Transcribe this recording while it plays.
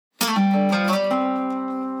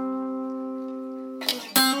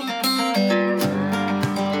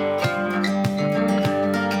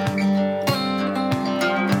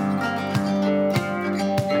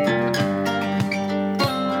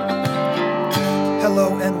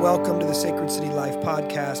Hello and welcome to the Sacred City Life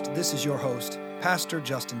podcast. This is your host, Pastor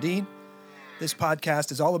Justin Dean. This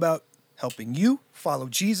podcast is all about helping you follow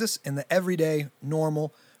Jesus in the everyday,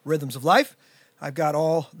 normal rhythms of life. I've got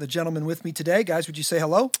all the gentlemen with me today. Guys, would you say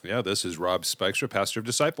hello? Yeah, this is Rob Spextra, pastor of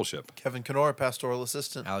discipleship. Kevin Knorr, pastoral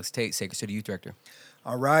assistant. Alex Tate, Sacred City Youth Director.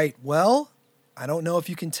 All right. Well, I don't know if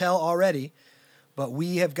you can tell already, but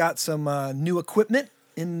we have got some new equipment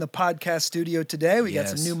in the podcast studio today. We got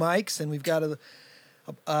some new mics, and we've got a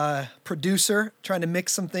producer trying to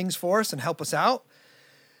mix some things for us and help us out.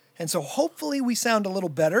 And so hopefully we sound a little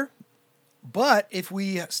better. But if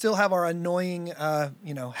we still have our annoying,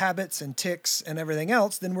 habits and tics and everything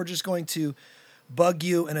else, then we're just going to bug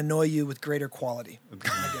you and annoy you with greater quality.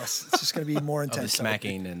 I guess it's just going to be more intense. The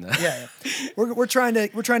smacking and yeah. We're trying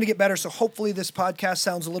to get better. So hopefully this podcast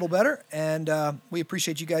sounds a little better, and we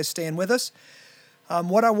appreciate you guys staying with us.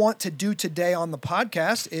 What I want to do today on the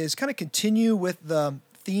podcast is kind of continue with the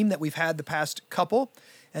theme that we've had the past couple,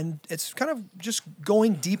 and it's kind of just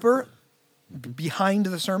going deeper behind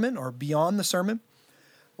the sermon or beyond the sermon.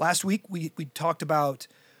 Last week, we talked about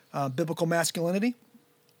biblical masculinity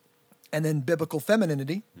and then biblical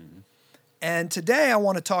femininity. Mm-hmm. And today I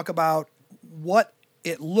want to talk about what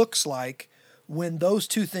it looks like when those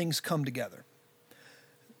two things come together.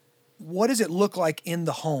 What does it look like in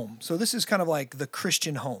the home? So this is kind of like the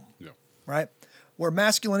Christian home, right? Where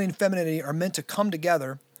masculinity and femininity are meant to come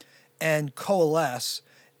together and coalesce.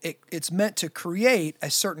 It's meant to create a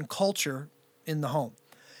certain culture in the home.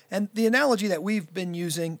 And the analogy that we've been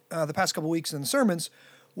using the past couple of weeks in the sermons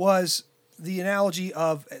was the analogy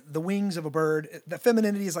of the wings of a bird. The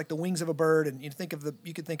femininity is like the wings of a bird, and you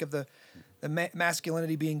could think of the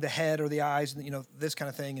masculinity being the head or the eyes, and this kind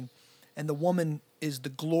of thing, and the woman is the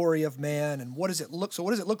glory of man. And what does it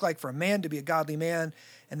look like for a man to be a godly man,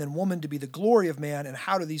 and then woman to be the glory of man, and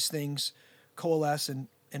how do these things coalesce and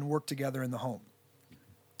work together in the home?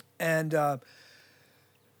 And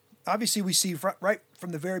obviously, we see right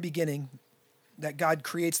from the very beginning that God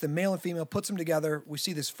creates them, male and female, puts them together. We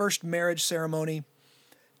see this first marriage ceremony,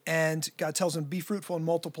 and God tells them, be fruitful and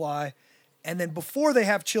multiply. And then before they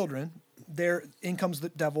have children, in comes the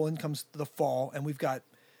devil, in comes the fall, and we've got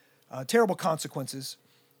terrible consequences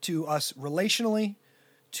to us relationally,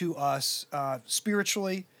 to us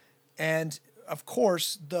spiritually, and of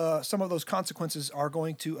course, some of those consequences are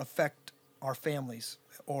going to affect our families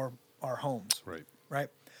or our homes. Right.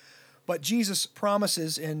 But God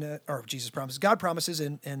promises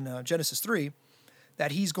in Genesis 3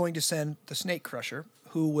 that he's going to send the snake crusher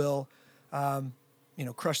who will,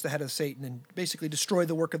 crush the head of Satan and basically destroy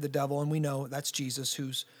the work of the devil. And we know that's Jesus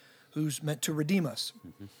who's meant to redeem us.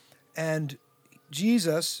 Mm-hmm. And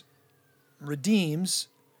Jesus redeems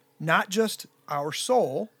not just our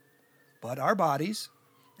soul, but our bodies,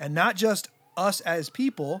 and not just us as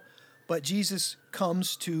people, but Jesus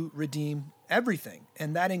comes to redeem everything.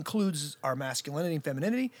 And that includes our masculinity and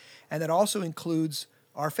femininity, and that also includes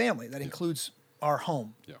our family. That includes our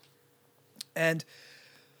home. Yeah. And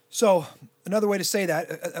so another way to say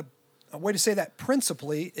that, a way to say that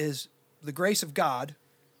principally is the grace of God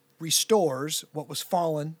restores what was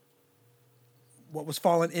fallen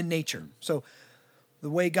in nature. So the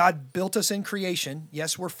way God built us in creation,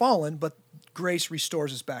 yes, we're fallen, but grace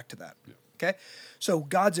restores us back to that. Yeah. Okay? So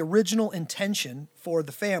God's original intention for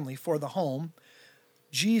the family, for the home,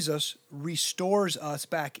 Jesus restores us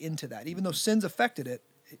back into that. Even though sin's affected it,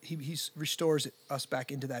 he restores us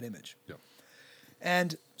back into that image. Yeah.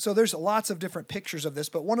 And so there's lots of different pictures of this,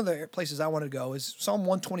 but one of the places I want to go is Psalm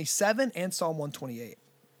 127 and Psalm 128.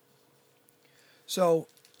 So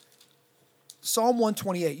Psalm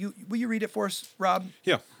 128, will you read it for us, Rob?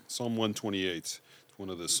 Yeah, Psalm 128. It's one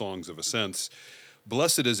of the songs of ascents.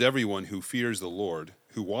 Blessed is everyone who fears the Lord,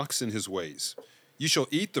 who walks in his ways. You shall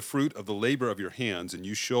eat the fruit of the labor of your hands, and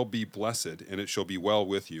you shall be blessed, and it shall be well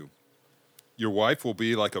with you. Your wife will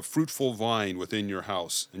be like a fruitful vine within your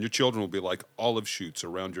house, and your children will be like olive shoots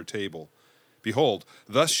around your table. Behold,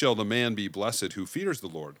 thus shall the man be blessed who fears the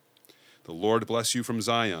Lord. The Lord bless you from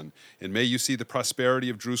Zion, and may you see the prosperity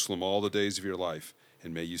of Jerusalem all the days of your life,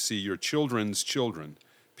 and may you see your children's children.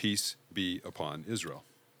 Peace be upon Israel.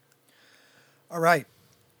 All right.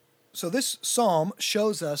 So this psalm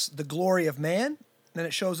shows us the glory of man, and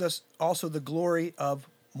it shows us also the glory of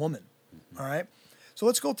woman. Mm-hmm. All right. So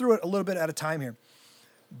let's go through it a little bit at a time here.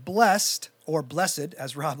 Blessed, or blessed,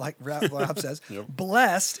 as Rob says, yep.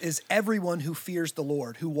 Blessed is everyone who fears the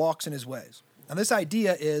Lord, who walks in his ways. Now this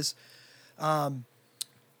idea is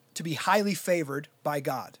to be highly favored by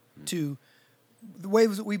God. Mm-hmm. The way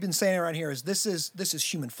that we've been saying around here is this is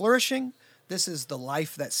human flourishing. This is the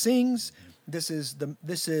life that sings. This is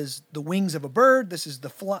the wings of a bird. This is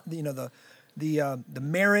the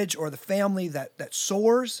marriage or the family that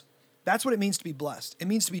soars. That's what it means to be blessed. It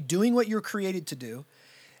means to be doing what you're created to do,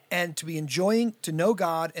 and to know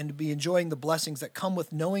God, and to be enjoying the blessings that come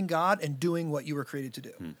with knowing God and doing what you were created to do.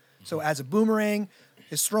 Mm-hmm. So as a boomerang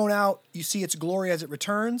is thrown out, you see its glory as it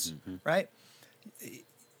returns, right?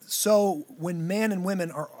 So when man and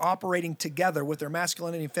women are operating together with their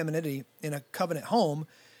masculinity and femininity in a covenant home,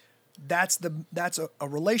 that's a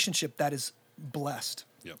relationship that is blessed.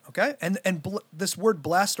 Yep. Okay? And this word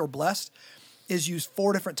blessed or blessed is used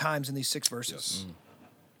 4 different times in these 6 verses. Yes.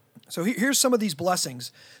 So here's some of these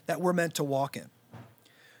blessings that we're meant to walk in.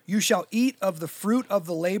 You shall eat of the fruit of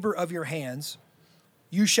the labor of your hands.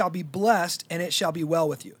 You shall be blessed, and it shall be well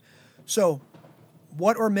with you. So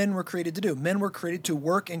what are men were created to do? Men were created to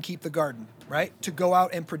work and keep the garden, right? To go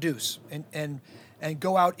out and produce and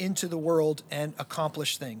go out into the world and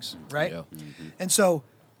accomplish things, right? Yeah. Mm-hmm. And so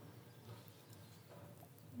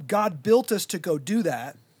God built us to go do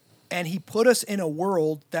that, and he put us in a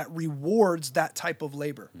world that rewards that type of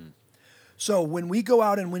labor. So when we go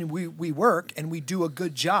out and when we work and we do a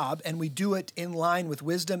good job and we do it in line with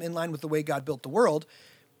wisdom, in line with the way God built the world,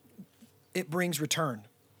 it brings return,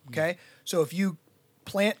 okay? So if you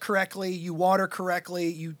plant correctly, you water correctly,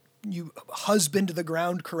 you husband the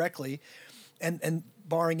ground correctly, and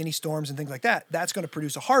barring any storms and things like that, that's going to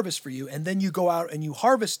produce a harvest for you. And then you go out and you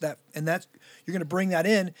harvest that, and you're going to bring that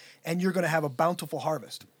in, and you're going to have a bountiful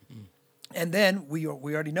harvest. And then we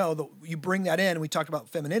already know that you bring that in, and we talked about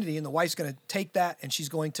femininity, and the wife's going to take that, and she's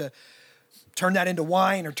going to turn that into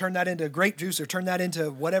wine, or turn that into grape juice, or turn that into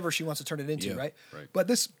whatever she wants to turn it into, right? But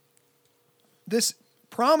this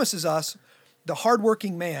promises us the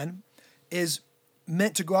hardworking man is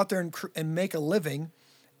meant to go out there and make a living,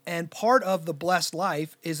 and part of the blessed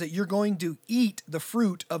life is that you're going to eat the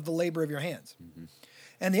fruit of the labor of your hands. Mm-hmm.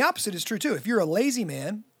 And the opposite is true too. If you're a lazy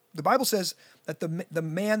man, the Bible says that the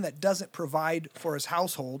man that doesn't provide for his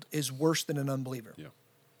household is worse than an unbeliever. Yeah.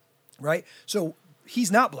 Right? So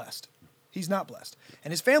he's not blessed. He's not blessed.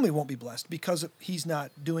 And his family won't be blessed because he's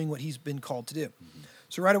not doing what he's been called to do. Mm-hmm.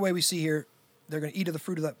 So right away we see here, they're going to eat of the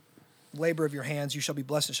fruit of the labor of your hands. You shall be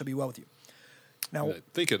blessed. It shall be well with you. Now, I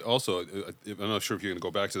think it also, I'm not sure if you're going to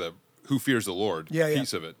go back to that who fears the Lord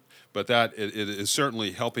piece of it, but that it is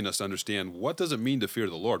certainly helping us understand what does it mean to fear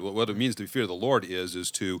the Lord. What it means to fear the Lord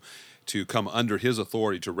is to come under his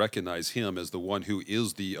authority, to recognize him as the one who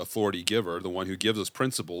is the authority giver, the one who gives us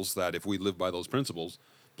principles that if we live by those principles,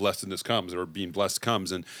 blessedness comes, or being blessed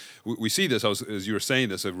comes. And we see this, as you were saying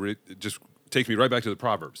this, it just takes me right back to the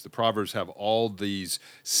Proverbs. The Proverbs have all these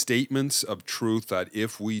statements of truth that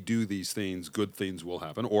if we do these things, good things will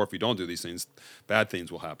happen, or if we don't do these things, bad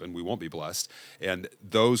things will happen. We won't be blessed. And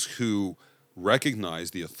those who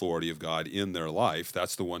recognize the authority of God in their life,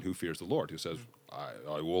 that's the one who fears the Lord, who says,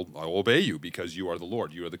 I will obey you because you are the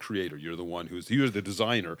Lord. You are the creator. You're the one you're the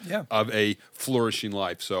designer of a flourishing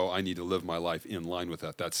life. So I need to live my life in line with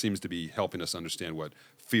that. That seems to be helping us understand what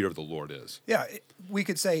fear of the Lord is. Yeah, we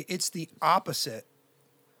could say it's the opposite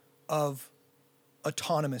of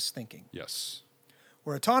autonomous thinking. Yes.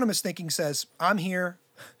 Where autonomous thinking says, I'm here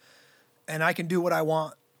and I can do what I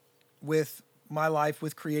want with my life,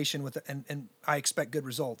 with creation, and I expect good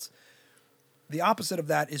results. The opposite of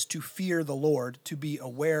that is to fear the Lord, to be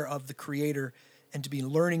aware of the Creator, and to be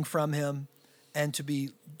learning from him, and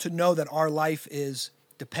to know that our life is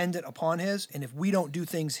dependent upon his, and if we don't do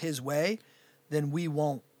things his way, then we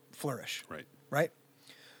won't flourish. Right?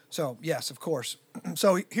 So, yes, of course.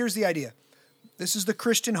 So here's the idea. This is the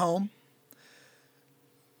Christian home.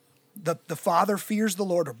 The father fears the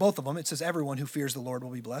Lord, or both of them. It says everyone who fears the Lord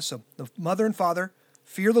will be blessed. So the mother and father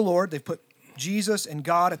fear the Lord. They've put Jesus and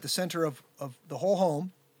God at the center of the whole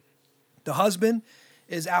home. The husband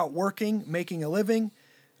is out working, making a living,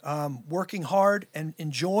 working hard, and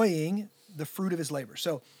enjoying the fruit of his labor.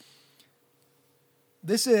 So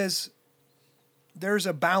there's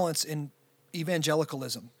a balance in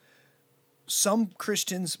evangelicalism. Some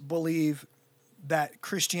Christians believe that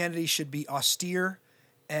Christianity should be austere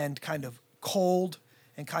and kind of cold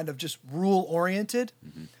and kind of just rule-oriented,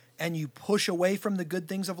 and you push away from the good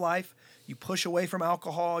things of life. You push away from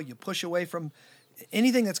alcohol. You push away from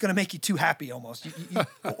anything that's going to make you too happy almost.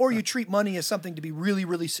 Or you treat money as something to be really,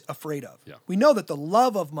 really afraid of. Yeah. We know that the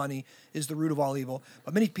love of money is the root of all evil,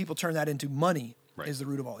 but many people turn that into money is the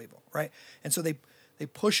root of all evil, right? And so they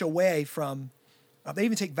push away from, they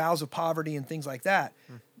even take vows of poverty and things like that,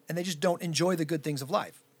 and they just don't enjoy the good things of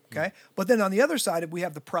life, okay? But then on the other side, we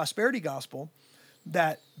have the prosperity gospel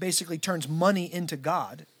that basically turns money into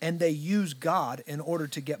God, and they use God in order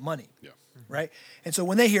to get money, right? And so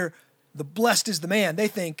when they hear, the blessed is the man, they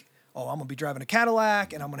think, oh, I'm going to be driving a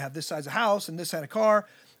Cadillac and I'm going to have this size of house and this kind of car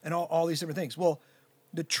and all these different things. Well,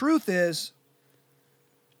 the truth is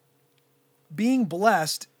being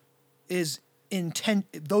blessed is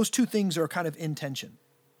those two things are kind of in tension.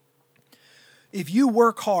 If you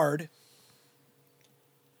work hard,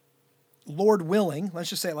 Lord willing, let's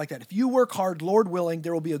just say it like that. If you work hard, Lord willing,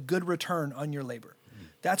 there will be a good return on your labor.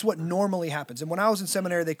 That's what normally happens. And when I was in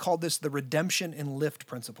seminary, they called this the redemption and lift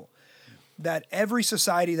principle. That every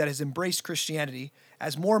society that has embraced Christianity,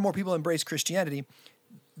 as more and more people embrace Christianity,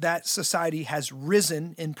 that society has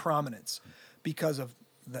risen in prominence because of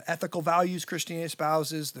the ethical values Christianity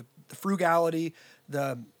espouses, the frugality,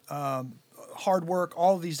 the hard work,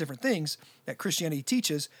 all of these different things that Christianity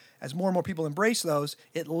teaches. As more and more people embrace those,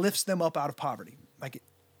 it lifts them up out of poverty.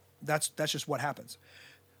 That's just what happens.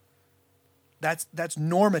 That's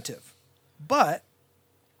normative. But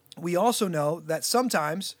we also know that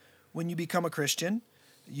sometimes when you become a Christian,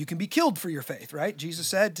 you can be killed for your faith, right? Jesus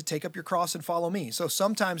said to take up your cross and follow me. So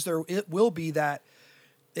sometimes it will be that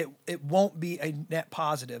it won't be a net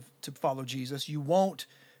positive to follow Jesus. You won't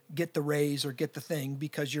get the raise or get the thing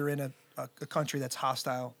because you're in a country that's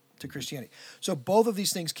hostile to Christianity. So both of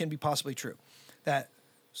these things can be possibly true. That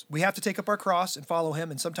we have to take up our cross and follow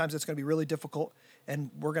him, and sometimes it's going to be really difficult,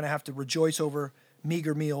 and we're going to have to rejoice over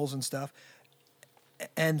meager meals and stuff.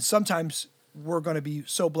 And sometimes we're going to be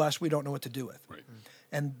so blessed we don't know what to do with. Right.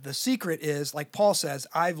 And the secret is, like Paul says,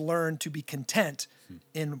 I've learned to be content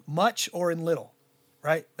in much or in little,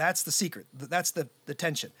 right? That's the secret. That's the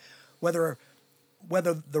tension. Whether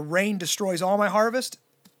the rain destroys all my harvest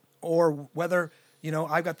or whether,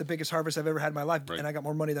 I've got the biggest harvest I've ever had in my life, right, and I got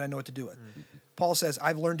more money than I know what to do with. Mm-hmm. Paul says,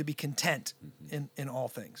 I've learned to be content in all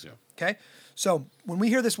things. Yeah. Okay? So when we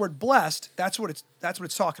hear this word blessed, that's what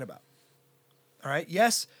it's talking about. All right?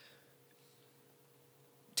 Yes,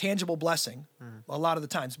 tangible blessing a lot of the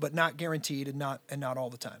times, but not guaranteed and not all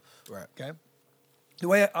the time. Right. Okay? The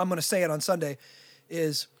way I'm going to say it on Sunday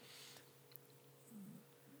is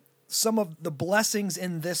some of the blessings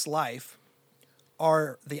in this life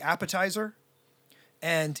are the appetizer,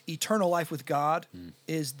 and eternal life with God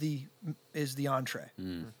is the entree.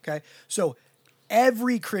 Okay? So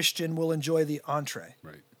every Christian will enjoy the entree.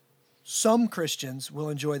 Right. Some Christians will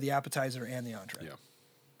enjoy the appetizer and the entree. Yeah.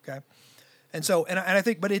 Okay? And so, and I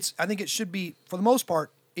think it should be, for the most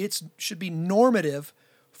part, it should be normative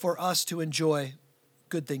for us to enjoy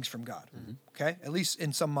good things from God. Mm-hmm. Okay? At least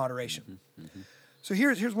in some moderation. Mm-hmm. Mm-hmm. So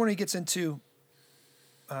here's when he gets into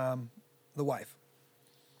the wife.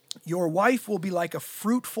 Your wife will be like a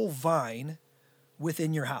fruitful vine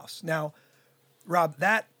within your house. Now, Rob,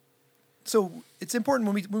 so it's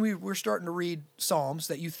important when we're starting to read Psalms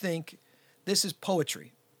that you think this is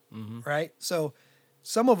poetry, right? So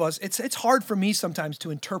some of us, it's hard for me sometimes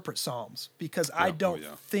to interpret Psalms because I don't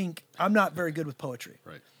think, I'm not very good with poetry.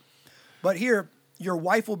 Right. But here, your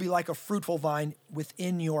wife will be like a fruitful vine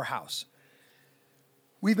within your house.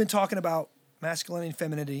 We've been talking about masculinity and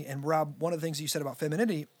femininity, and Rob, one of the things you said about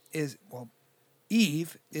femininity is,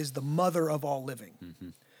 Eve is the mother of all living. Mm-hmm.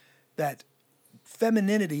 That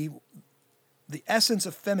femininity, the essence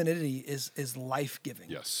of femininity is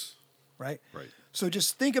life-giving. Yes. Right? Right. So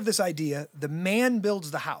just think of this idea. The man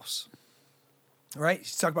builds the house. All right?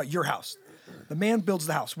 He's talking about your house. The man builds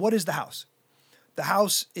the house. What is the house? The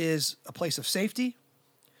house is a place of safety.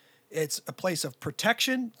 It's a place of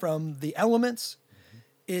protection from the elements. Mm-hmm.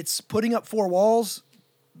 It's putting up four walls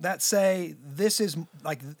that say this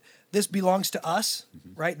belongs to us,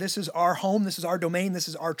 right? This is our home. This is our domain. This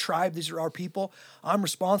is our tribe. These are our people. I'm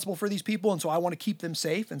responsible for these people, and so I want to keep them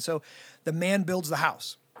safe. And so the man builds the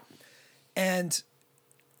house. And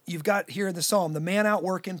you've got here in the Psalm, the man out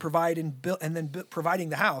working, providing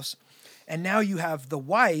the house. And now you have the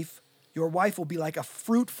wife. Your wife will be like a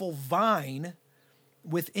fruitful vine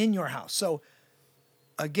within your house. So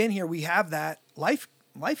again, here we have that life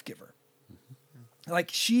giver.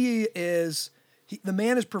 Like the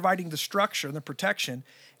man is providing the structure and the protection,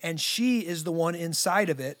 and she is the one inside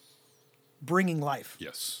of it bringing life.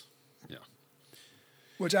 Yes. Yeah.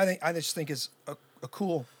 Which I just think is a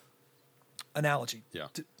cool analogy. Yeah.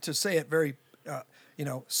 To say it very,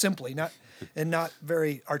 simply, not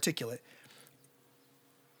very articulate.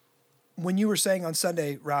 When you were saying on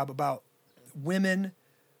Sunday, Rob, about women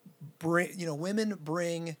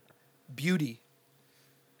bring beauty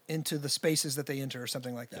into the spaces that they enter or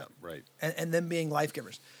something like that. Yeah, right. And them being life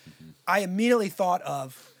givers. Mm-hmm. I immediately thought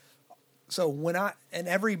of, so when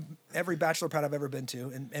every bachelor pad I've ever been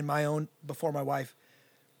to, and my own before my wife,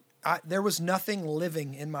 there was nothing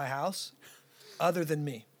living in my house other than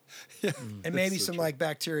me. and maybe so some true. like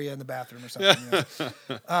bacteria in the bathroom or something.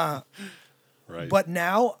 You know? Right. But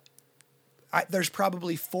now, there's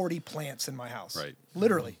probably 40 plants in my house. Right.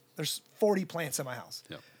 Literally, there's 40 plants in my house.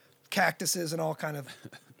 Yep. Cactuses and all kind of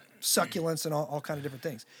succulents and all kind of different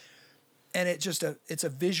things. And it's a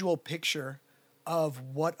visual picture of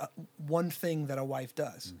what one thing that a wife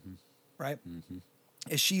does, right?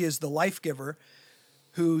 Is she is the life giver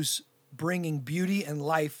who's bringing beauty and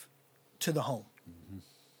life to the home.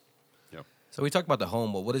 Yep. So we talked about the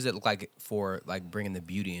home, but what does it look like for like bringing the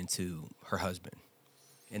beauty into her husband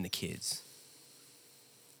and the kids?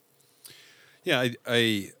 Yeah,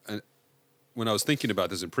 I when I was thinking about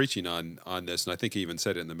this and preaching on this, and I think I even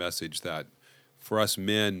said it in the message that for us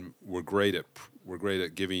men, we're great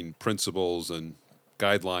at giving principles and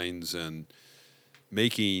guidelines and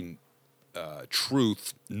making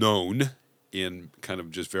truth known in kind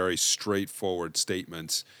of just very straightforward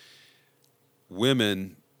statements.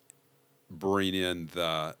 Women bring in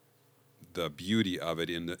the beauty of it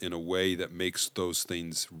in a way that makes those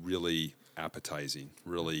things really appetizing,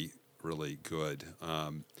 really good.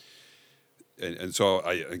 And so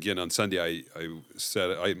again on Sunday I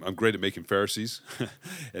said I'm great at making Pharisees,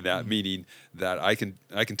 and that meaning that I can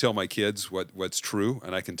tell my kids what's true,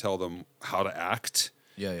 and I can tell them how to act.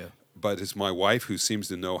 Yeah. But it's my wife who seems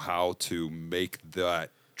to know how to make that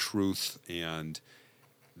truth and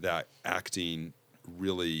that acting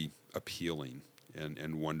really appealing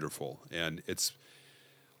and wonderful. And it's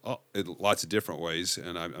lots of different ways.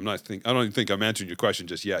 And I don't even think I'm answering your question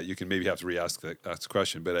just yet. You can maybe have to re-ask that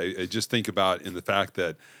question. But I just think about in the fact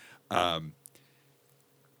that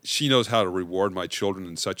she knows how to reward my children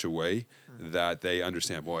in such a way that they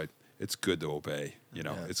understand, boy, it's good to obey. You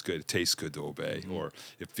know, it's good. It tastes good to obey, or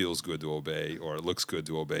it feels good to obey, or it looks good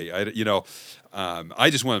to obey. I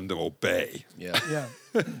just want them to obey. Yeah. Yeah.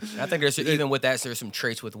 I think there's even with that, there's some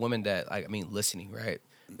traits with women that listening, right?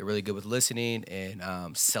 They're really good with listening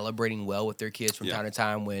and celebrating well with their kids from time to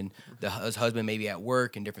time when the husband may be at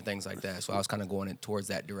work and different things like that. So I was kind of going towards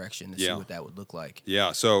that direction to see what that would look like.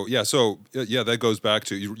 Yeah. So that goes back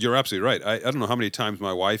to you're absolutely right. I don't know how many times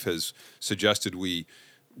my wife has suggested we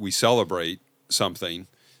celebrate something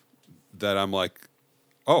that I'm like,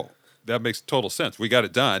 oh, that makes total sense. We got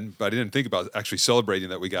it done, but I didn't think about actually celebrating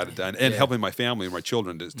that we got it done and helping my family and my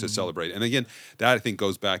children to celebrate. And again, that I think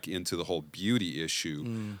goes back into the whole beauty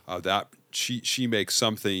issue of that she makes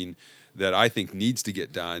something that I think needs to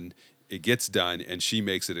get done. It gets done, and she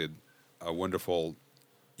makes it a wonderful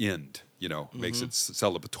end. Makes it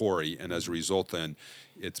celebratory, and as a result, then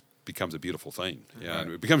it becomes a beautiful thing. Yeah,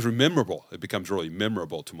 and it becomes memorable. It becomes really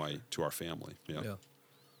memorable to our family. Yeah.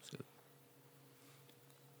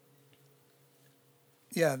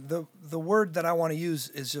 Yeah, the word that I want to use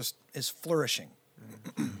is flourishing.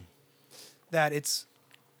 That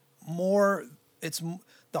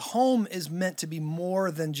the home is meant to be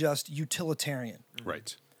more than just utilitarian.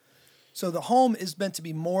 Right. So the home is meant to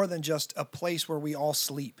be more than just a place where we all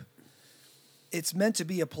sleep. It's meant to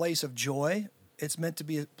be a place of joy. It's meant to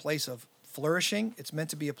be a place of flourishing. It's meant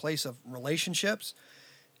to be a place of relationships.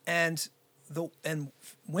 And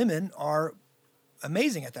women are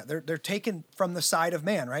amazing at that. They're taken from the side of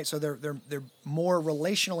man, right? So they're more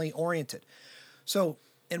relationally oriented. So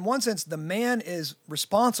in one sense, the man is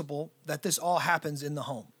responsible that this all happens in the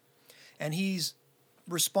home. And he's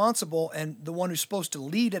responsible and the one who's supposed to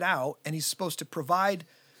lead it out, and he's supposed to provide,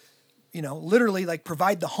 literally like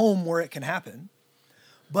provide the home where it can happen.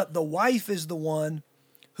 But the wife is the one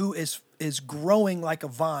who is growing like a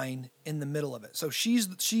vine in the middle of it. So she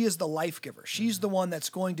is the life giver. She's the one that's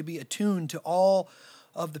going to be attuned to all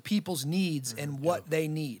of the people's needs and what they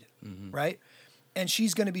need, right? And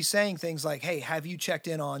she's going to be saying things like, "Hey, have you checked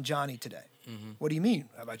in on Johnny today?" What do you mean,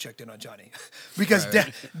 have I checked in on Johnny? Because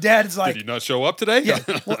Dad's like, did he not show up today? Yeah.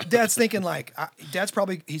 Well, Dad's thinking like,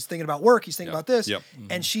 he's thinking about work. He's thinking about this. Yep.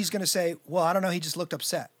 And she's going to say, well, I don't know. He just looked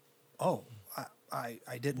upset. Oh, I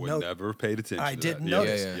didn't know. Never paid attention. I to didn't that.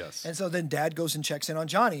 notice. Yes. And so then Dad goes and checks in on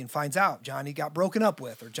Johnny and finds out Johnny got broken up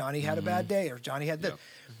with, or Johnny had a bad day, or Johnny had this.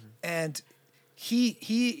 And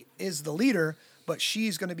he is the leader, but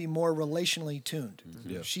she's going to be more relationally tuned.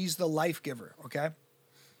 She's the life giver, okay?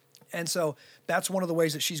 And so that's one of the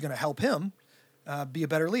ways that she's going to help him be a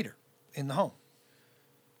better leader in the home.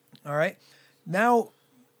 All right? Now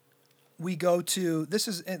we go to, this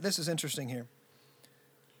is interesting here.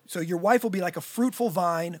 So your wife will be like a fruitful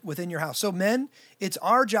vine within your house. So men, it's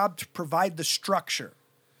our job to provide the structure.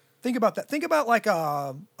 Think about that. Think about like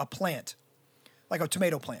a plant, like a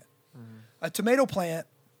tomato plant. A tomato plant,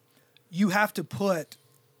 you have to put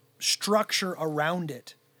structure around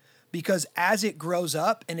it, because as it grows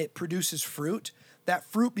up and it produces fruit, that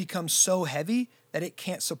fruit becomes so heavy that it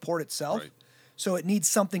can't support itself. Right. So it needs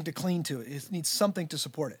something to cling to it. It needs something to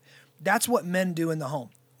support it. That's what men do in the home.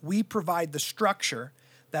 We provide the structure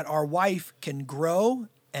that our wife can grow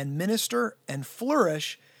and minister and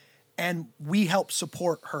flourish, and we help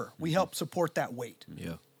support her. We help support that weight,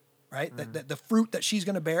 Yeah. right? That the fruit that she's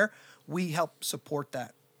going to bear, we help support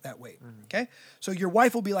that weight. Okay? So your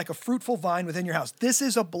wife will be like a fruitful vine within your house. This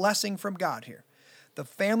is a blessing from God here.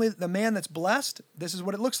 The man that's blessed, this is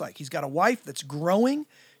what it looks like. He's got a wife that's growing.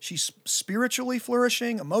 She's spiritually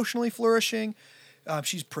flourishing, emotionally flourishing.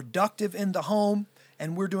 She's productive in the home,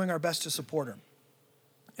 and we're doing our best to support her.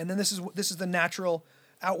 And then this is the natural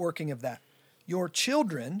outworking of that. Your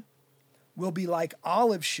children will be like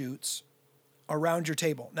olive shoots around your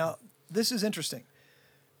table. Now, this is interesting.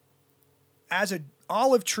 As an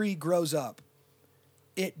olive tree grows up,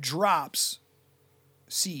 it drops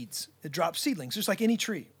seeds. It drops seedlings, just like any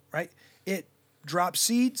tree, right? It drops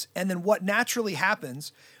seeds, and then what naturally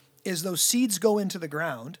happens is those seeds go into the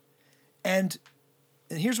ground, and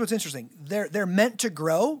here's what's interesting. They're meant to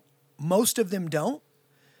grow. Most of them don't.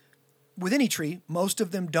 With any tree, most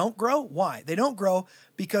of them don't grow. Why? They don't grow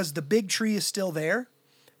because the big tree is still there,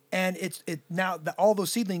 and all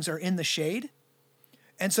those seedlings are in the shade,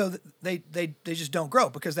 and so they just don't grow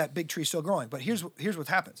because that big tree is still growing. But here's what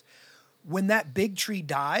happens: when that big tree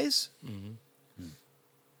dies,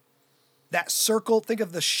 that circle, think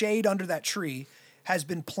of the shade under that tree, has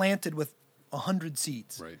been planted with 100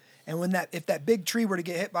 seeds. Right. And if that big tree were to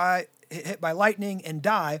get hit by lightning and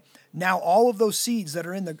die, now all of those seeds that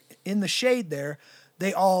are in the shade there,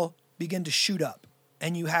 they all begin to shoot up,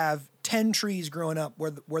 and you have 10 trees growing up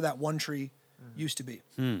where that one tree used to be.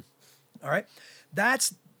 All right,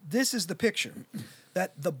 this is the picture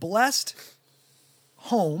that the blessed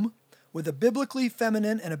home with a biblically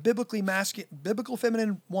feminine and a biblical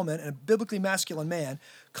feminine woman and a biblically masculine man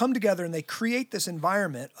come together, and they create this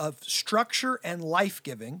environment of structure and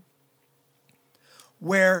life-giving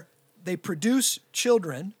where they produce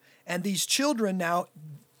children, and these children now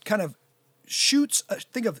kind of shoots.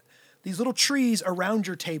 Think of these little trees around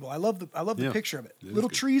your table. I love the picture of it. Little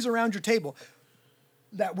trees around your table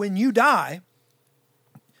that when you die,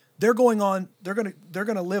 they're going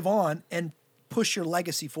to live on and push your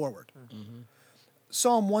legacy forward. Mm-hmm.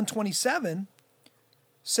 Psalm 127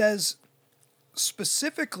 says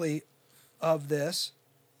specifically of this,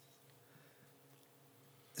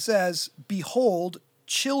 says, "Behold,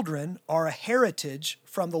 children are a heritage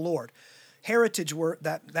from the Lord." Heritage word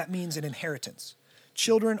that means an inheritance.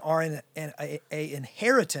 Children are an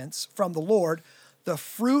inheritance from the Lord, the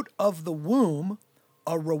fruit of the womb,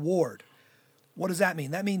 a reward. What does that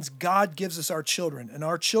mean? That means God gives us our children, and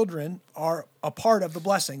our children are a part of the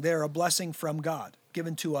blessing. They're a blessing from God,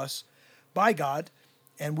 given to us by God,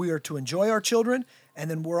 and we are to enjoy our children, and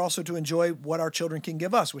then we're also to enjoy what our children can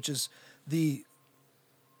give us, which is the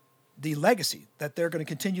legacy that they're going to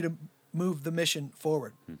continue to move the mission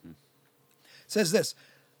forward. Mm-hmm. It says this,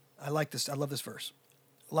 I like this, I love this verse.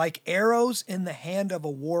 "Like arrows in the hand of a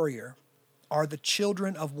warrior are the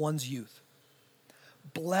children of one's youth.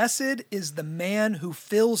 Blessed is the man who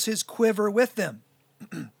fills his quiver with them.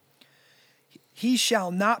 He shall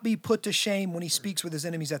not be put to shame when he speaks with his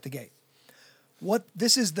enemies at the gate."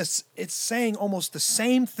 It's saying almost the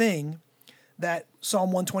same thing that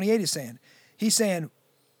Psalm 128 is saying. He's saying,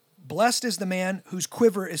 blessed is the man whose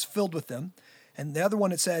quiver is filled with them. And the other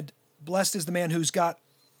one, it said, blessed is the man who's got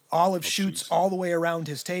olive shoots all the way around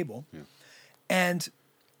his table. Yeah. And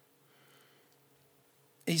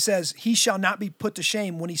he says, he shall not be put to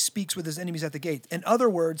shame when he speaks with his enemies at the gate. In other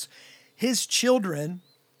words, his children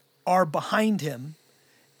are behind him,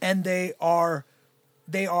 and they are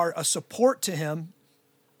a support to him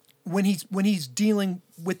when he's dealing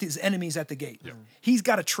with his enemies at the gate. Yeah. He's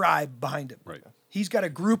got a tribe behind him. Right. He's got a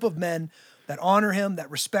group of men that honor him,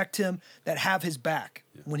 that respect him, that have his back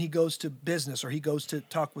when he goes to business or he goes to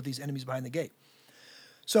talk with these enemies behind the gate.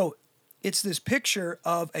 So it's this picture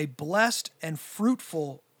of a blessed and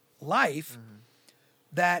fruitful life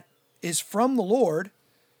that is from the Lord,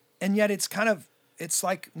 and yet it's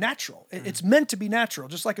like natural. It's meant to be natural.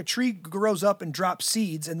 Just like a tree grows up and drops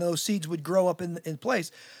seeds, and those seeds would grow up in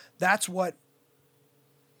place. That's what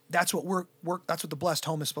the blessed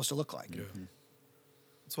home is supposed to look like. Yeah.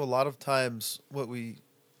 So a lot of times, what we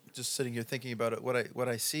just sitting here thinking about it, what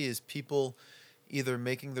I see is people either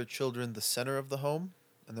making their children the center of the home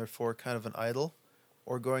and therefore kind of an idol,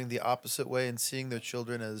 or going the opposite way and seeing their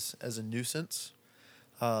children as a nuisance.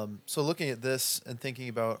 So looking at this and thinking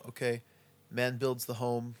about, okay, man builds the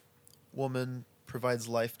home, woman provides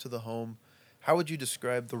life to the home. How would you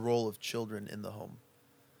describe the role of children in the home?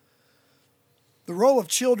 The role of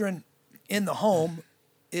children in the home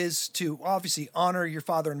is to obviously honor your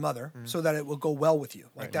father and mother so that it will go well with you.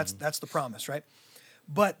 Like that's the promise, right?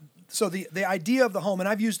 But so the idea of the home, and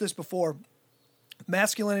I've used this before,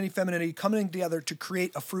 masculinity, femininity coming together to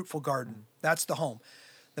create a fruitful garden. That's the home.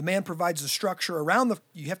 The man provides the structure around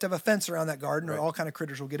you have to have a fence around that garden or all kind of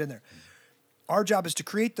critters will get in there. Our job is to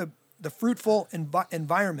create the fruitful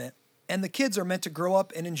environment, and the kids are meant to grow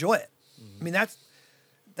up and enjoy it. I mean,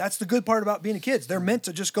 that's the good part about being a kid. They're meant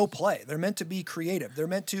to just go play. They're meant to be creative. They're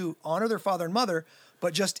meant to honor their father and mother,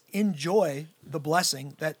 but just enjoy the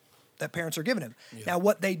blessing that parents are giving them. Yeah. Now,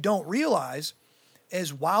 what they don't realize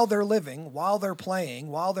is while they're living, while they're playing,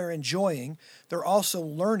 while they're enjoying, they're also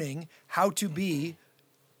learning how to be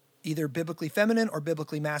either biblically feminine or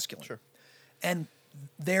biblically masculine. Sure. And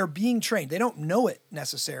they're being trained. They don't know it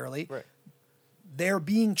necessarily. Right. They're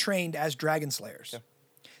being trained as dragon slayers. Yeah.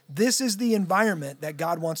 This is the environment that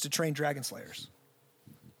God wants to train dragon slayers.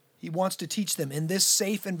 He wants to teach them in this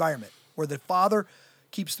safe environment where the father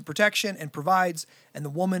keeps the protection and provides, and the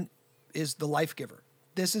woman is the life giver.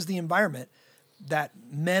 This is the environment that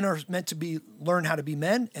men are meant to learn how to be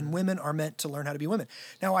men, and women are meant to learn how to be women.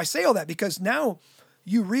 Now, I say all that because now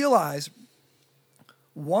you realize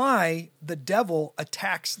why the devil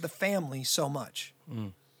attacks the family so much.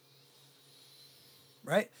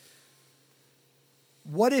 Right?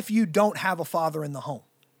 What if you don't have a father in the home?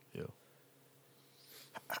 Yeah.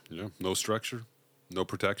 No structure, no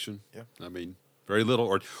protection. Yeah. I mean, very little.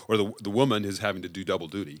 Or the woman is having to do double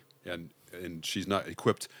duty, and she's not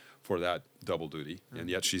equipped for that double duty, and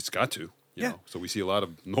yet she's got to. You know. So we see a lot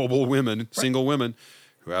of noble women, single women,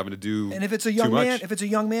 who are having to do. And if it's a young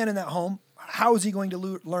man in that home, how is he going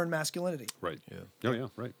to learn masculinity? Right. Yeah. Oh yeah.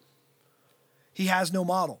 Right. He has no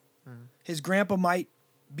model. His grandpa might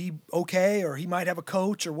be okay, or he might have a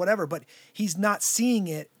coach or whatever, but he's not seeing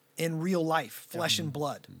it in real life, flesh and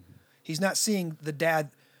blood. He's not seeing the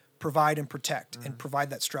dad provide and protect and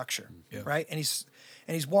provide that structure, right? And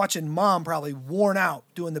he's watching mom probably worn out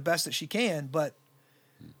doing the best that she can, but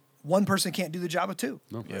one person can't do the job of two.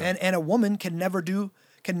 No. Yeah. And a woman can never be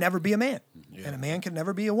a man, and a man can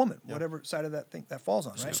never be a woman, whatever side of that thing that falls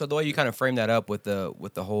on, right? So the way you kind of frame that up with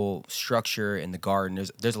the whole structure in the garden,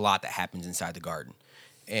 there's a lot that happens inside the garden,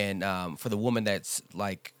 and for the woman that's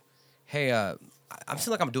like, hey, I'm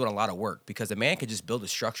feeling like I'm doing a lot of work, because the man could just build a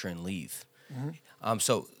structure and leave.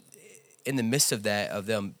 So in the midst of that, of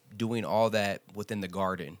them doing all that within the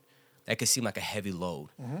garden, that could seem like a heavy load.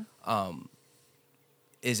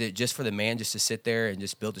 Is it just for the man just to sit there and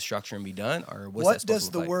just build the structure and be done, or what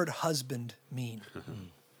does the word husband mean?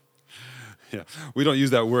 Yeah, we don't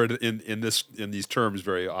use that word in these terms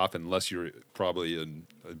very often, unless you're probably a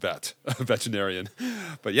veterinarian.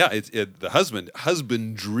 But yeah, the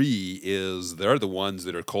husbandry is, they're the ones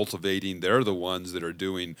that are cultivating. They're the ones that are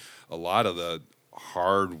doing a lot of the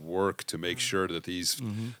hard work to make sure that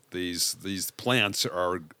these plants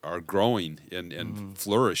are growing and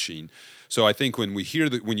flourishing. So I think when we hear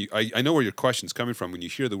I know where your question's coming from. When you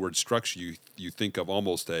hear the word structure, you think of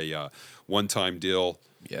almost a one-time deal.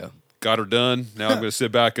 Yeah. Got her done. Now I'm going to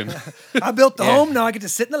sit back and I built the home. Now I get to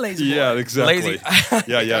sit in the lazy boy. Yeah, exactly. Lazy.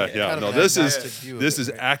 Yeah. No, this is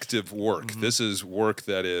right? active work. This is work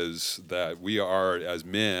that we are, as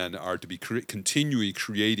men, are to be continually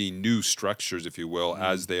creating new structures, if you will,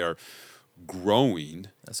 as they are growing.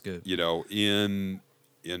 That's good. You know, in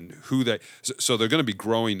who they. So they're going to be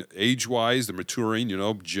growing age-wise. They're maturing,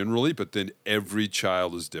 generally, but then every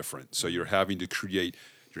child is different. So you're having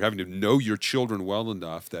to know your children well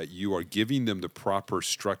enough that you are giving them the proper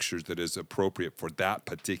structures that is appropriate for that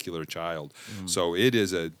particular child. So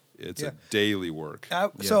it's a daily work.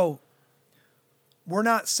 So we're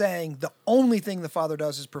not saying the only thing the father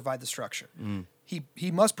does is provide the structure.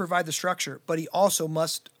 He must provide the structure, but he also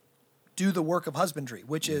must do the work of husbandry,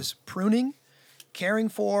 which is pruning, caring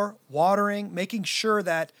for, watering, making sure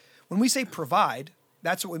that when we say provide,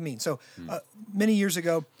 that's what we mean. So many years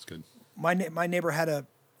ago, That's good. my neighbor had an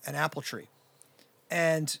apple tree,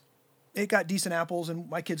 and it got decent apples, and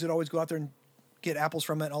my kids would always go out there and get apples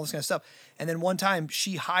from it and all this kind of stuff. And then one time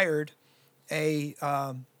she hired an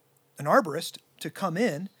arborist to come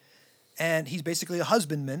in, and he's basically a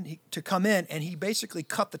husbandman, to come in, and he basically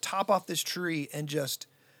cut the top off this tree and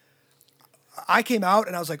I came out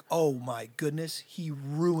and I was like, oh my goodness, he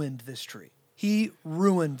ruined this tree.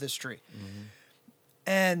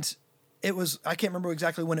 And it was, I can't remember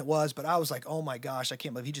exactly when it was, but I was like, oh my gosh, I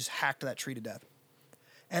can't believe he just hacked that tree to death.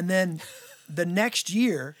 And then the next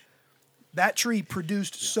year, that tree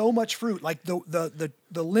produced so much fruit, like the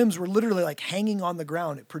limbs were literally like hanging on the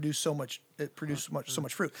ground. It produced so much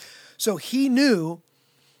fruit. So he knew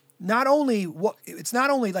not only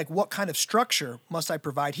like what kind of structure must I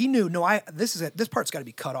provide. He knew, no, this part's got to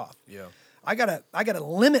be cut off. Yeah. I gotta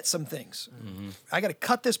limit some things. I gotta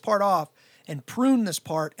cut this part off and prune this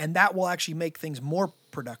part, and that will actually make things more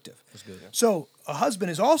productive. That's good. So a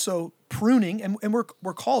husband is also pruning, and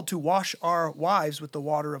we're called to wash our wives with the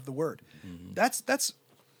water of the word. That's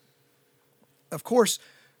of course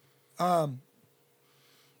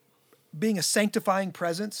being a sanctifying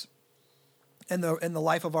presence in the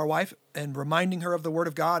life of our wife, and reminding her of the word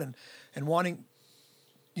of God, and wanting,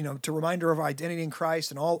 to remind her of our identity in Christ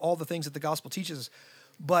and all the things that the gospel teaches us.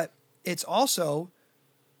 But it's also,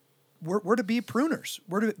 we're to be pruners.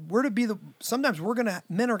 We're to be sometimes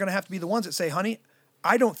men are gonna have to be the ones that say, honey,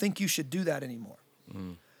 I don't think you should do that anymore.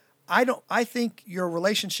 I think your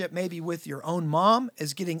relationship maybe with your own mom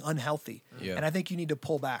is getting unhealthy. Yeah. And I think you need to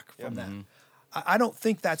pull back from that. I don't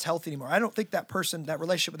think that's healthy anymore. I don't think that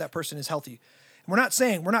relationship with that person is healthy.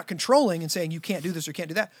 And we're not controlling and saying you can't do this or can't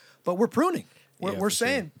do that, but we're pruning. We're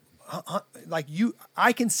saying,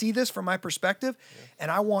 I can see this from my perspective, and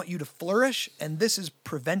I want you to flourish, and this is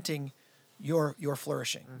preventing your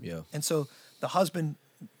flourishing. Yeah. And so the husband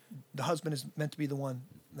is meant to be the one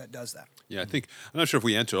that does that. Yeah, I'm not sure if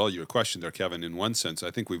we answered all your question there, Kevin, in one sense.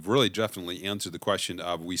 I think we've really definitely answered the question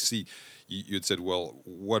of, you had said, well,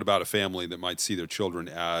 what about a family that might see their children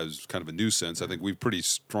as kind of a nuisance? I think we've pretty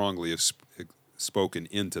strongly spoken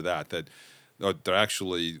into that they're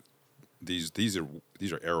actually, these are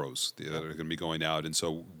arrows that are going to be going out. And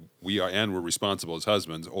so we're responsible as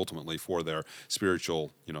husbands ultimately for their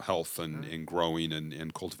spiritual, health and growing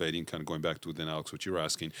and cultivating, kind of going back to within, Alex, what you were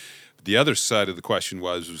asking. The other side of the question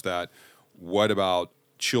was that, what about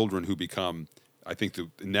children who become, I think the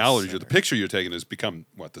analogy or the picture you're taking is become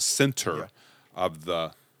the center of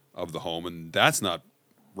the home, and that's not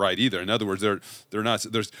right either. In other words, they're not.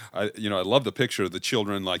 I love the picture of the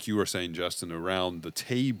children, like you were saying, Justin, around the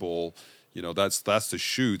table. That's the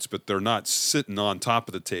shoots, but they're not sitting on top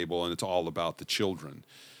of the table, and it's all about the children.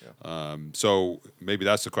 Yeah. So maybe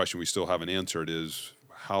that's the question we still haven't answered: is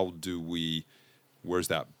how do we? Where's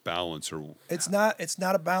that balance? Or it's not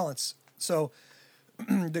a balance. So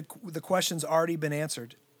the question's already been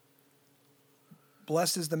answered.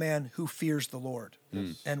 Blessed is the man who fears the Lord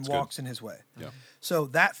and walks in his way. Yeah. So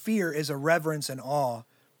that fear is a reverence and awe.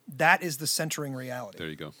 That is the centering reality. There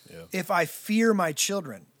you go. Yeah. If I fear my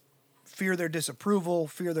children, fear their disapproval,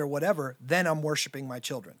 fear their whatever, then I'm worshiping my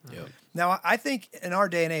children. Yeah. Now, I think in our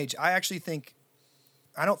day and age, I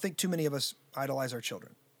don't think too many of us idolize our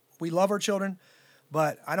children. We love our children,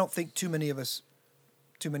 but I don't think too many of us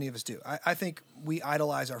do. I think we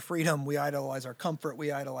idolize our freedom, we idolize our comfort,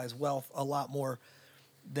 we idolize wealth a lot more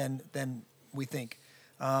than we think.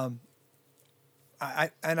 That's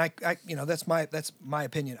my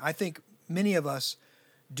opinion. I think many of us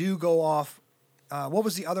do go off. What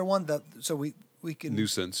was the other one? We can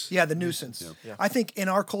nuisance. Yeah, the nuisance. Yeah. I think in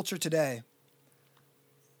our culture today,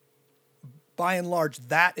 by and large,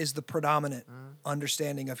 that is the predominant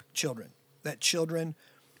understanding of children. That children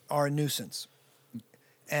are a nuisance,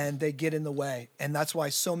 and they get in the way, and that's why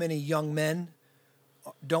so many young men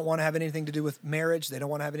don't want to have anything to do with marriage. They don't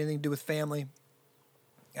want to have anything to do with family.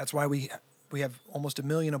 That's why we have almost 1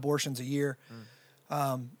 million abortions a year.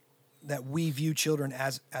 That we view children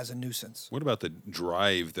as a nuisance. What about the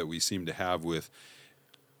drive that we seem to have with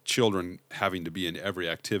children having to be in every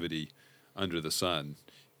activity under the sun?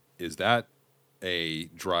 Is that a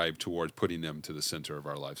drive towards putting them to the center of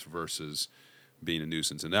our lives versus being a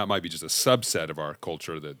nuisance? And that might be just a subset of our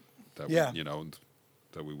culture that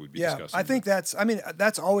we would be discussing. I think that's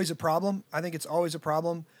always a problem. I think it's always a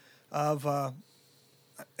problem of,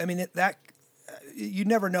 you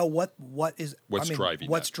never know what's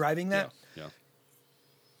driving that. Yeah.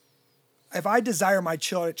 If I desire my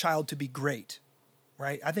child to be great,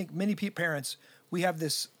 right? I think many parents, we have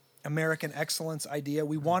this American excellence idea.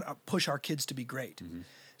 We want to push our kids to be great. Mm-hmm.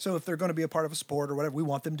 So if they're going to be a part of a sport or whatever, we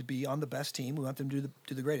want them to be on the best team. We want them to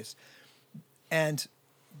do the greatest. And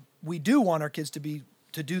we do want our kids to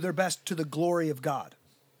do their best to the glory of God.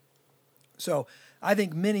 So I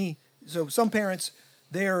think some parents,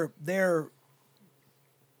 they're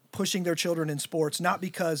pushing their children in sports, not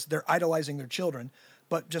because they're idolizing their children,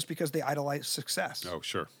 but just because they idolize success. Oh,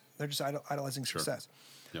 sure. They're just idolizing success.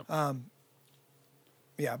 Yep.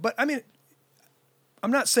 But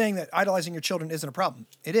I'm not saying that idolizing your children isn't a problem.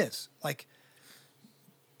 It is.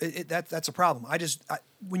 That's a problem.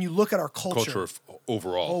 When you look at our culture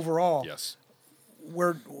overall, yes,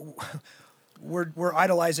 we're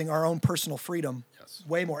idolizing our own personal freedom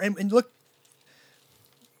way more. And look,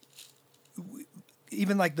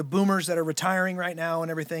 even like the boomers that are retiring right now and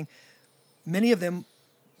everything, many of them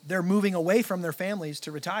they're moving away from their families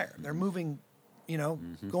to retire. They're moving,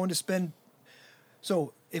 going to spend.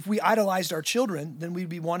 So if we idolized our children, then we'd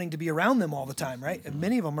be wanting to be around them all the time, right? And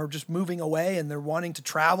many of them are just moving away and they're wanting to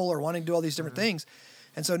travel or wanting to do all these different things.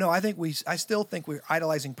 And so, no, I still think we're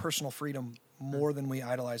idolizing personal freedom more than we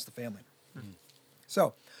idolize the family.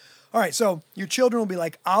 So, all right, so your children will be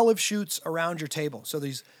like olive shoots around your table. So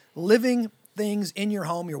these living things in your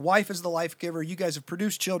home. Your wife is the life giver. You guys have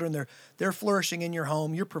produced children. They're flourishing in your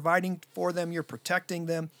home. You're providing for them. You're protecting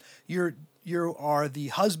them. You are the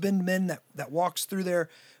husbandman that walks through there,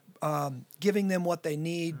 giving them what they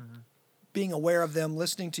need, being aware of them,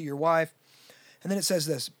 listening to your wife. And then it says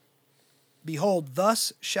this, behold,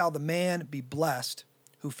 thus shall the man be blessed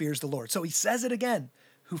who fears the Lord. So he says it again,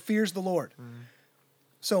 who fears the Lord.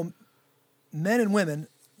 So men and women,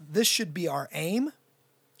 this should be our aim.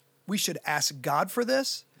 We should ask God for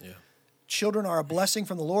this. Yeah. Children are a blessing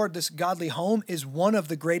from the Lord. This godly home is one of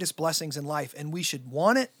the greatest blessings in life, and we should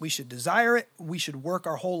want it. We should desire it. We should work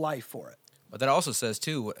our whole life for it. But that also says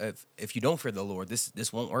too, if you don't fear the Lord,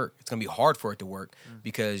 this won't work. It's going to be hard for it to work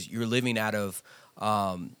because you're living out of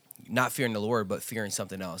not fearing the Lord, but fearing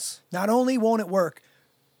something else. Not only won't it work.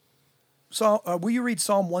 So, will you read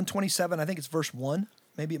Psalm 127? I think it's verse 1.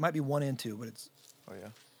 Maybe it might be 1 and 2, but it's. Oh, yeah.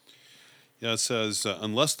 Yeah, it says,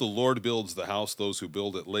 unless the Lord builds the house, those who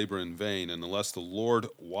build it labor in vain. And unless the Lord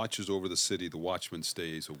watches over the city, the watchman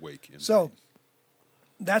stays awake in vain.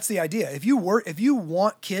 That's the idea. If you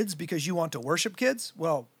want kids because you want to worship kids,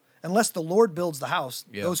 well, unless the Lord builds the house,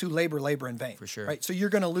 those who labor in vain. For sure. Right? So you're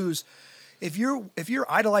going to lose. If you're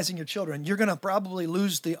idolizing your children, you're going to probably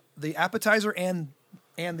lose the appetizer and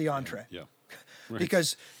the entree. Yeah. Right.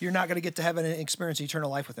 Because you're not going to get to heaven and experience eternal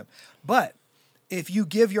life with them. But if you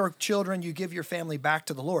give your children, you give your family back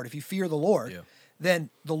to the Lord, if you fear the Lord, then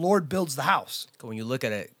the Lord builds the house. When you look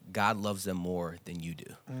at it, God loves them more than you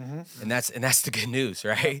do. And that's the good news,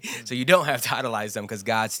 right? So you don't have to idolize them because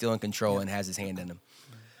God's still in control and has his hand in them.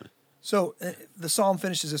 So the psalm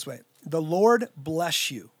finishes this way. The Lord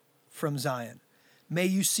bless you from Zion. May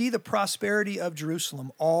you see the prosperity of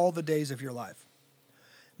Jerusalem all the days of your life.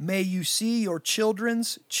 May you see your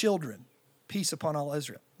children's children. Peace upon all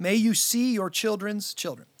Israel. May you see your children's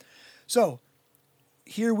children. So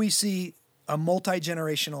here we see a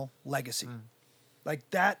multi-generational legacy. Like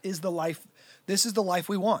that is the life. This is the life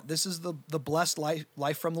we want. This is the blessed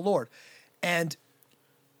life from the Lord. And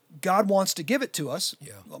God wants to give it to us,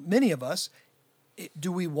 many of us.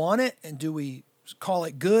 Do we want it, and do we call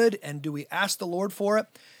it good, and do we ask the Lord for it?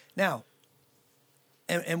 Now,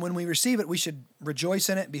 and when we receive it, we should rejoice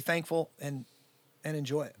in it, be thankful, and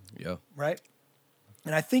enjoy it. Yeah. Right?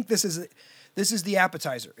 And I think this is the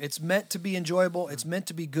appetizer. It's meant to be enjoyable. It's meant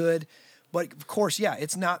to be good. But of course,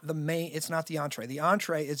 it's not the main. It's not the entree. The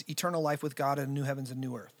entree is eternal life with God in new heavens and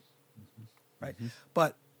new earth. Right?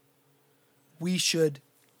 But we should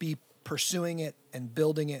be pursuing it and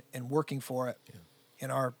building it and working for it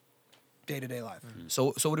in our day-to-day life.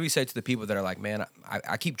 So what do we say to the people that are like, man,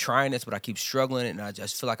 I keep trying this, but I keep struggling, and I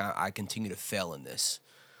just feel like I continue to fail in this?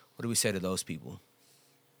 What do we say to those people?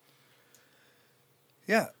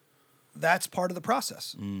 Yeah, that's part of the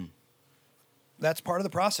process. That's part of the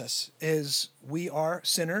process is we are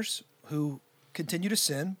sinners who continue to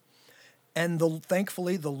sin, and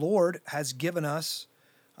thankfully the Lord has given us,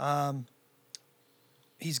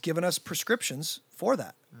 he's given us prescriptions for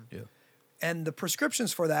that. Yeah. And the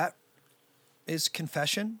prescriptions for that is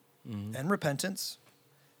confession and repentance.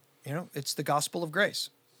 It's the gospel of grace.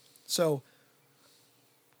 So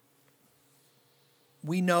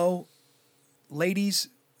we know ladies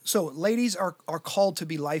are called to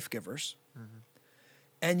be life givers.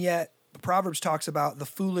 And yet the Proverbs talks about the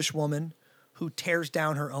foolish woman who tears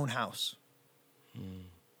down her own house.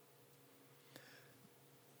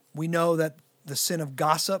 We know that the sin of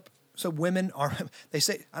gossip. So women they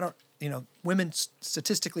say, women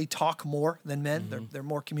statistically talk more than men. They're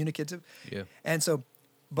more communicative. Yeah. And so,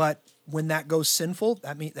 but when that goes sinful,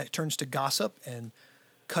 that turns to gossip and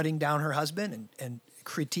cutting down her husband and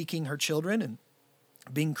critiquing her children and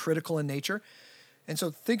being critical in nature. And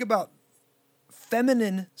so think about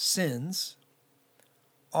feminine sins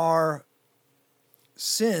are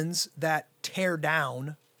sins that tear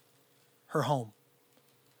down her home.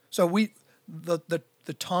 So the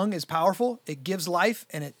tongue is powerful. It gives life,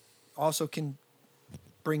 and it also can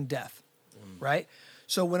bring death, right?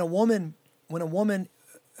 So when a woman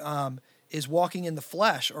is walking in the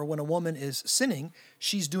flesh, or when a woman is sinning,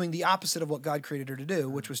 she's doing the opposite of what God created her to do,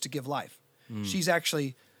 which was to give life.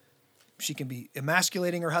 She can be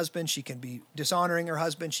emasculating her husband. She can be dishonoring her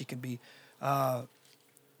husband. She can be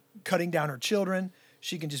cutting down her children.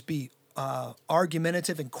 She can just be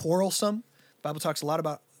argumentative and quarrelsome. The Bible talks a lot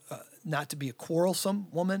about not to be a quarrelsome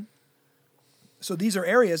woman. So these are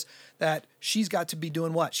areas that she's got to be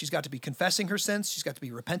doing what? She's got to be confessing her sins. She's got to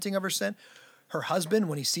be repenting of her sin. Her husband,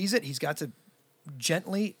 when he sees it, he's got to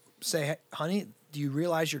gently say, hey, honey, do you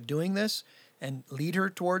realize you're doing this? And lead her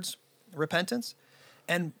towards repentance.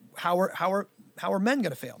 And how are men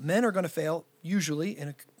going to fail? Men are going to fail usually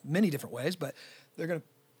in many different ways, but they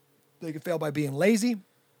can fail by being lazy,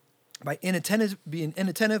 by being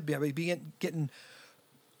inattentive, by getting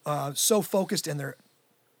so focused in their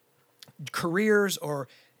careers or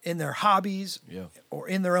in their hobbies or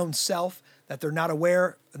in their own self that they're not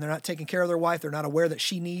aware and they're not taking care of their wife. They're not aware that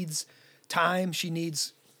she needs time. She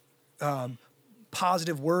needs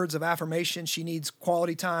positive words of affirmation. She needs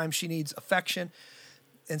quality time. She needs affection.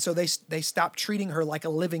 And so they stop treating her like a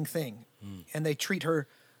living thing, and they treat her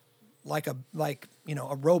like a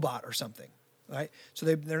robot or something, right? So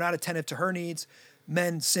they're not attentive to her needs.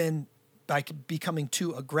 Men sin by becoming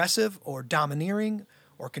too aggressive or domineering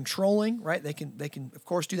or controlling, right? They can of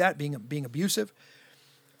course do that, being abusive.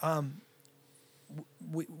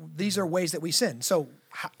 These are ways that we sin. So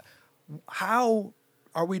how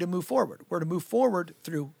are we to move forward? We're to move forward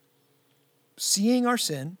through seeing our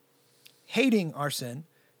sin, hating our sin,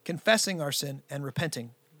 confessing our sin, and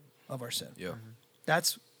repenting of our sin. Yeah.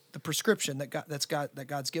 That's the prescription that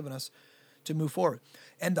God's given us to move forward.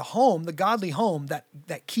 And the home, the godly home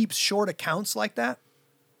that keeps short accounts like that.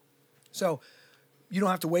 So you don't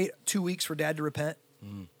have to wait 2 weeks for dad to repent.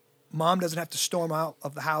 Mom doesn't have to storm out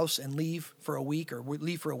of the house and leave for a week or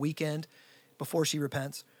leave for a weekend before she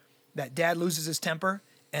repents. That dad loses his temper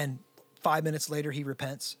and 5 minutes later he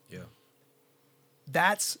repents. Yeah.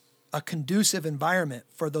 That's a conducive environment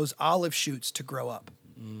for those olive shoots to grow up.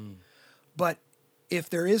 But if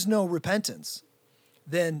there is no repentance,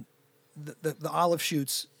 then the olive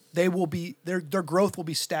shoots, their growth will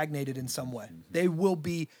be stagnated in some way. They will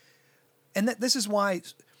be, and this is why,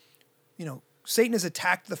 Satan has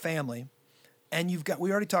attacked the family, and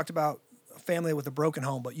we already talked about a family with a broken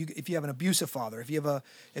home, but if you have an abusive father, if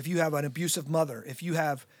you have an abusive mother, if you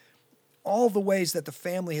have all the ways that the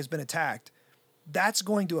family has been attacked, that's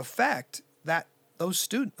going to affect those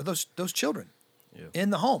children in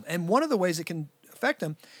the home. And one of the ways it can affect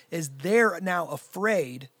them is they're now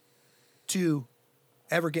afraid to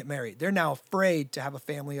ever get married. They're now afraid to have a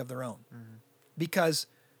family of their own because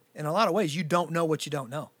in a lot of ways, you don't know what you don't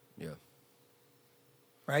know. Yeah.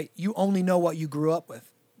 Right? You only know what you grew up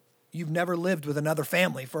with. You've never lived with another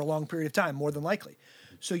family for a long period of time, more than likely.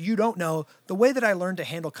 So you don't know. The way that I learned to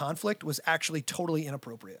handle conflict was actually totally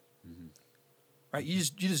inappropriate. Right? You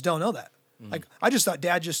just don't know that. Like, I just thought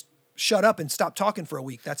dad just shut up and stopped talking for a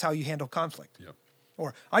week. That's how you handle conflict. Yep.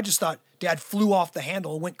 Or I just thought dad flew off the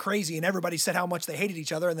handle and went crazy and everybody said how much they hated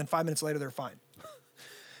each other and then 5 minutes later they're fine.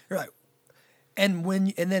 You're like, and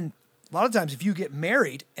then a lot of times if you get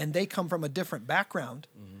married and they come from a different background,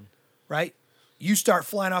 right? You start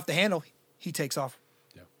flying off the handle, he takes off.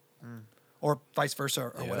 Yeah. Or vice versa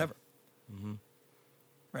or whatever.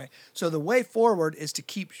 Right? So the way forward is to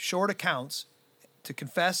keep short accounts, to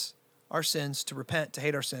confess our sins, to repent, to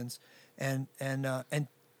hate our sins, and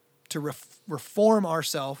to reform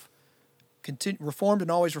ourselves, reformed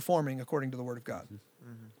and always reforming according to the Word of God.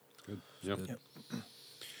 Good. Yep.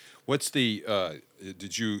 What's the?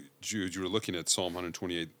 You were looking at Psalm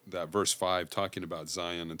 128, that verse 5, talking about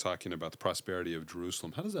Zion and talking about the prosperity of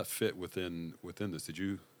Jerusalem. How does that fit within this? Did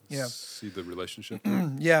you see the relationship?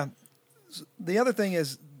 Yeah. The other thing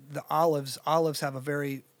is the olives. Olives have a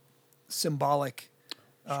very symbolic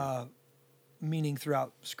meaning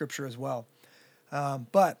throughout Scripture as well.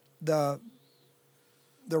 But the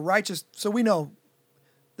righteous. So we know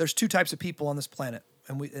there's two types of people on this planet,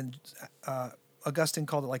 and Augustine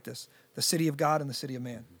called it like this: the city of God and the city of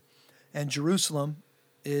man. And Jerusalem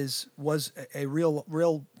was a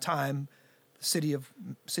real time city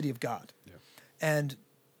of God. Yeah. And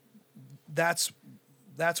that's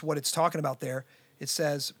what it's talking about there. It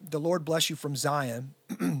says, "The Lord bless you from Zion."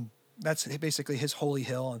 That's basically his holy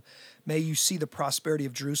hill, and may you see the prosperity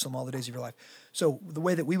of Jerusalem all the days of your life. So the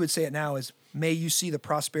way that we would say it now is, may you see the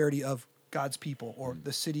prosperity of God's people, or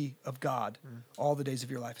the city of God, all the days of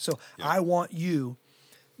your life. So I want you,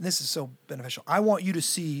 this is so beneficial, I want you to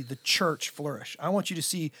see the church flourish. I want you to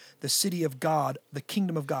see the city of God, the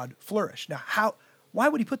kingdom of God flourish. Now, why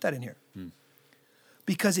would he put that in here?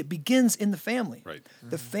 Because it begins in the family. Right.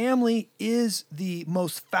 The family is the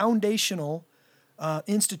most foundational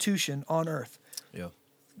institution on earth. Yeah.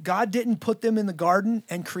 God didn't put them in the garden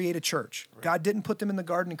and create a church. Right. God didn't put them in the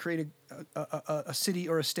garden and create a city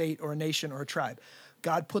or a state or a nation or a tribe.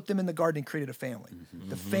 God put them in the garden and created a family.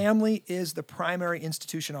 The family is the primary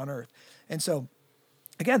institution on earth. And so,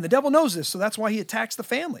 again, the devil knows this, so that's why he attacks the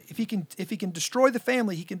family. If he can destroy the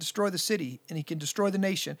family, he can destroy the city, and he can destroy the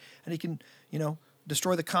nation, and he can,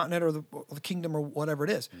 destroy the continent or the kingdom or whatever it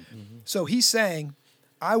is. So he's saying,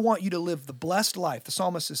 I want you to live the blessed life. The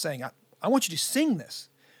psalmist is saying, I want you to sing this.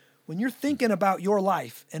 When you're thinking about your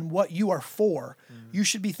life and what you are for, you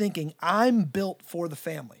should be thinking, I'm built for the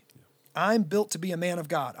family. I'm built to be a man of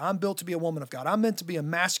God. I'm built to be a woman of God. I'm meant to be a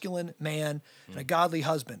masculine man and a godly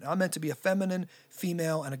husband. I'm meant to be a feminine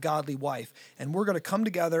female and a godly wife. And we're going to come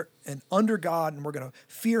together and under God, and we're going to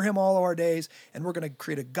fear him all of our days, and we're going to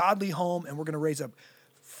create a godly home, and we're going to raise up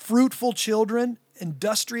fruitful children,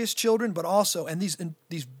 industrious children, but also, and these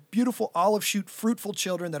beautiful olive shoot fruitful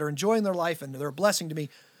children that are enjoying their life and they're a blessing to me.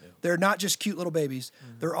 They're not just cute little babies.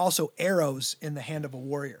 They're also arrows in the hand of a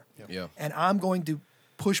warrior. Yeah. And I'm going to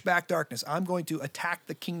push back darkness. I'm going to attack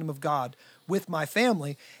the kingdom of God with my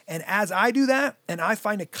family. And as I do that, and I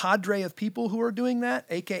find a cadre of people who are doing that,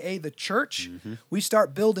 AKA the church, we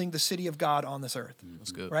start building the city of God on this earth.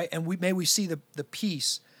 That's good. Right? And may we see the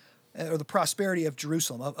peace or the prosperity of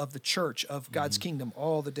Jerusalem, of the church, of God's kingdom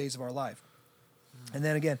all the days of our life. And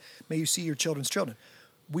then again, may you see your children's children.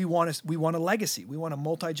 We want a legacy. We want a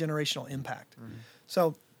multi-generational impact.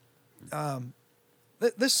 So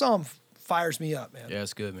this psalm fires me up, man. Yeah,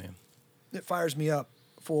 it's good, man. It fires me up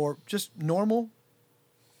for just normal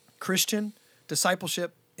Christian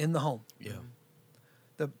discipleship in the home. Yeah.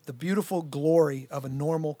 The beautiful glory of a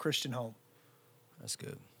normal Christian home. That's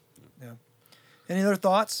good. Yeah. Any other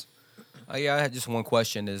thoughts? Yeah, I had just one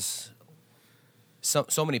question is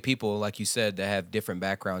so many people, like you said, that have different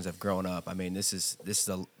backgrounds have grown up. I mean, this is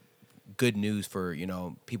a good news for,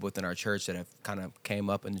 people within our church that have kind of came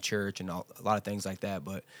up in the church and a lot of things like that.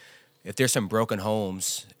 But if there's some broken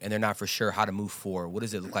homes and they're not for sure how to move forward, what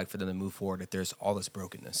does it look like for them to move forward if there's all this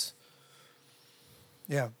brokenness?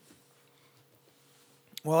 Yeah.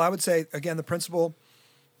 Well, I would say, again, the principle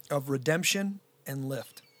of redemption and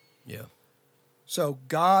lift. Yeah. So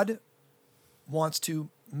God wants to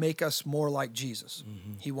make us more like Jesus.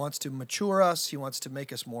 He wants to mature us. He wants to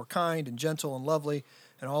make us more kind and gentle and lovely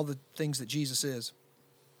and all the things that Jesus is.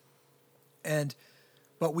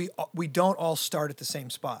 But we don't all start at the same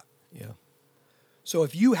spot. Yeah. So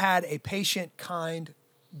if you had a patient, kind,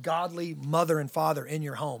 godly mother and father in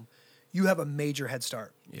your home, you have a major head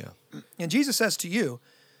start. Yeah. And Jesus says to you,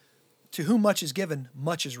 to whom much is given,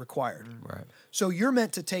 much is required. Right. So you're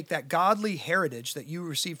meant to take that godly heritage that you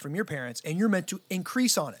received from your parents, and you're meant to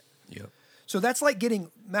increase on it. Yeah. So that's like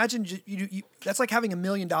imagine that's like having $1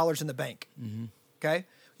 million in the bank. Okay?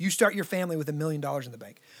 You start your family with $1 million in the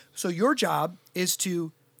bank. So your job is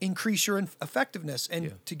to increase your effectiveness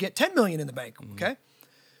and to get 10 million in the bank. Okay?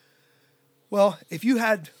 Well, if you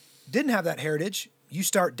didn't have that heritage, you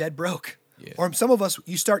start dead broke. Yeah. Or some of us,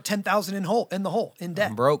 you start 10,000 in debt.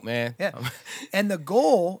 I'm broke, man. Yeah. And the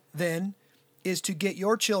goal then is to get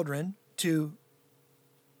your children to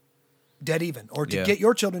dead even, or to get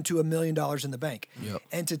your children to $1 million in the bank. Yep.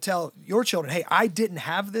 And to tell your children, hey, I didn't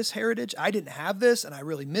have this heritage. I didn't have this, and I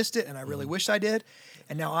really missed it, and I really wish I did.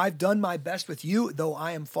 And now I've done my best with you, though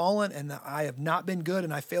I am fallen, and I have not been good,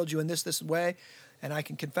 and I failed you in this way. And I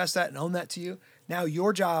can confess that and own that to you. Now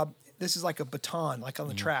your job, this is like a baton, like on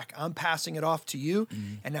the track. I'm passing it off to you,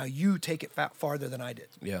 and now you take it farther than I did.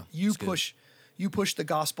 Yeah, You push the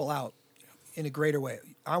gospel out in a greater way.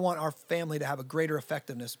 I want our family to have a greater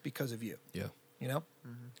effectiveness because of you. Yeah.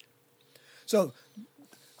 So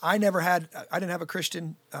I didn't have a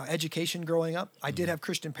Christian education growing up. I did have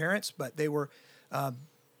Christian parents, but they were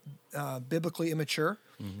biblically immature,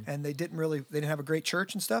 and they didn't have a great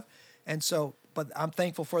church and stuff. And so, but I'm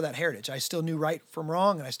thankful for that heritage. I still knew right from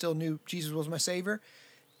wrong, and I still knew Jesus was my Savior.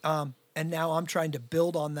 And now I'm trying to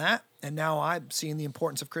build on that, and now I'm seeing the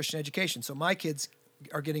importance of Christian education. So my kids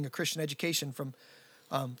are getting a Christian education from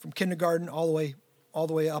kindergarten all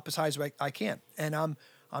the way up as high as I can, and I'm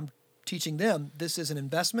teaching them this is an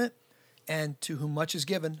investment, and to whom much is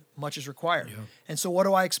given, much is required. Yeah. And so what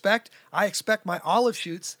do I expect? I expect my olive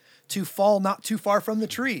shoots to fall not too far from the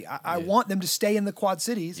tree. I want them to stay in the Quad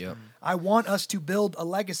Cities. Yep. I want us to build a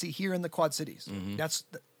legacy here in the Quad Cities.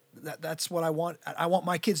 That's what I want. I want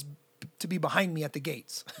my kids to be behind me at the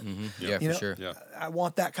gates. Yeah, for sure. Yeah. I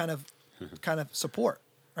want that kind of support,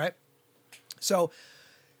 right? So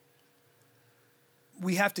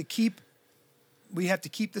we have to keep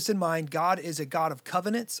this in mind. God is a God of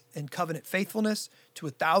covenants and covenant faithfulness to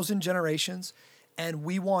 1,000 generations, and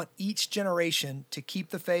we want each generation to keep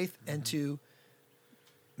the faith and to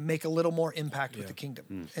make a little more impact with the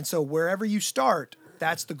kingdom. And so wherever you start,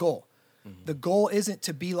 that's the goal. The goal isn't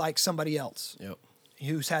to be like somebody else Yep.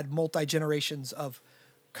 who's had multi-generations of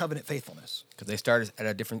covenant faithfulness. Because they started at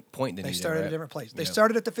a different point than They you did, started at right? a different place. They Yeah.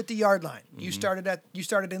 started at the 50-yard line. You started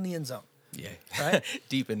in the end zone. Yeah. Right?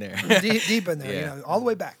 Deep in there. Deep in there, Yeah. all the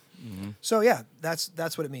way back. So yeah, that's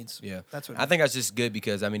what it means. Yeah, That's what it I think that's just good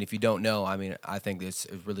because if you don't know, I think it's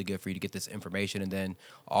really good for you to get this information, and then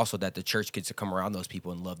also that the church gets to come around those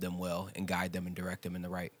people and love them well and guide them and direct them in the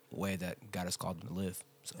right way that God has called them to live.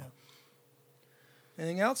 So,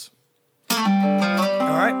 Anything else? All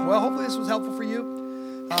right. Well, hopefully this was helpful for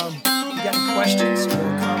you. If you got any questions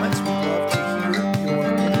or comments, we'd love to hear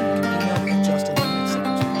your opinion.